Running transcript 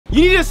You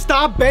need to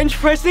stop bench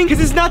pressing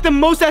because it's not the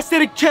most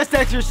aesthetic chest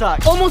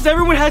exercise. Almost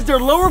everyone has their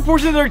lower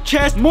portion of their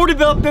chest more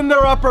developed than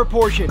their upper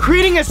portion,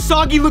 creating a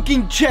soggy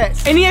looking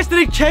chest. Any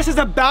aesthetic chest has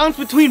a balance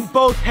between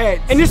both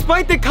heads. And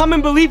despite the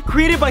common belief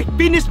created by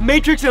fitness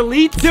matrix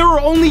elites, there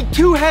are only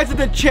two heads of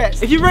the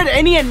chest. If you've read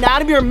any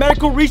anatomy or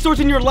medical resource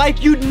in your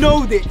life, you'd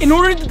know this. In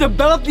order to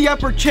develop the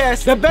upper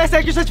chest, the best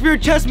exercise for your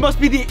chest must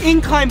be the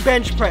incline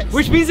bench press,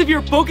 which means if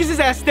your focus is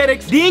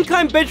aesthetics, the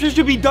incline bench press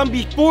should be done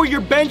before your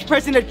bench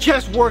press in a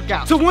chest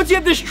workout. So once you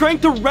have the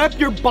strength to rep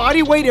your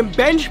body weight and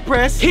bench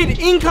press, hit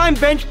incline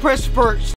bench press first.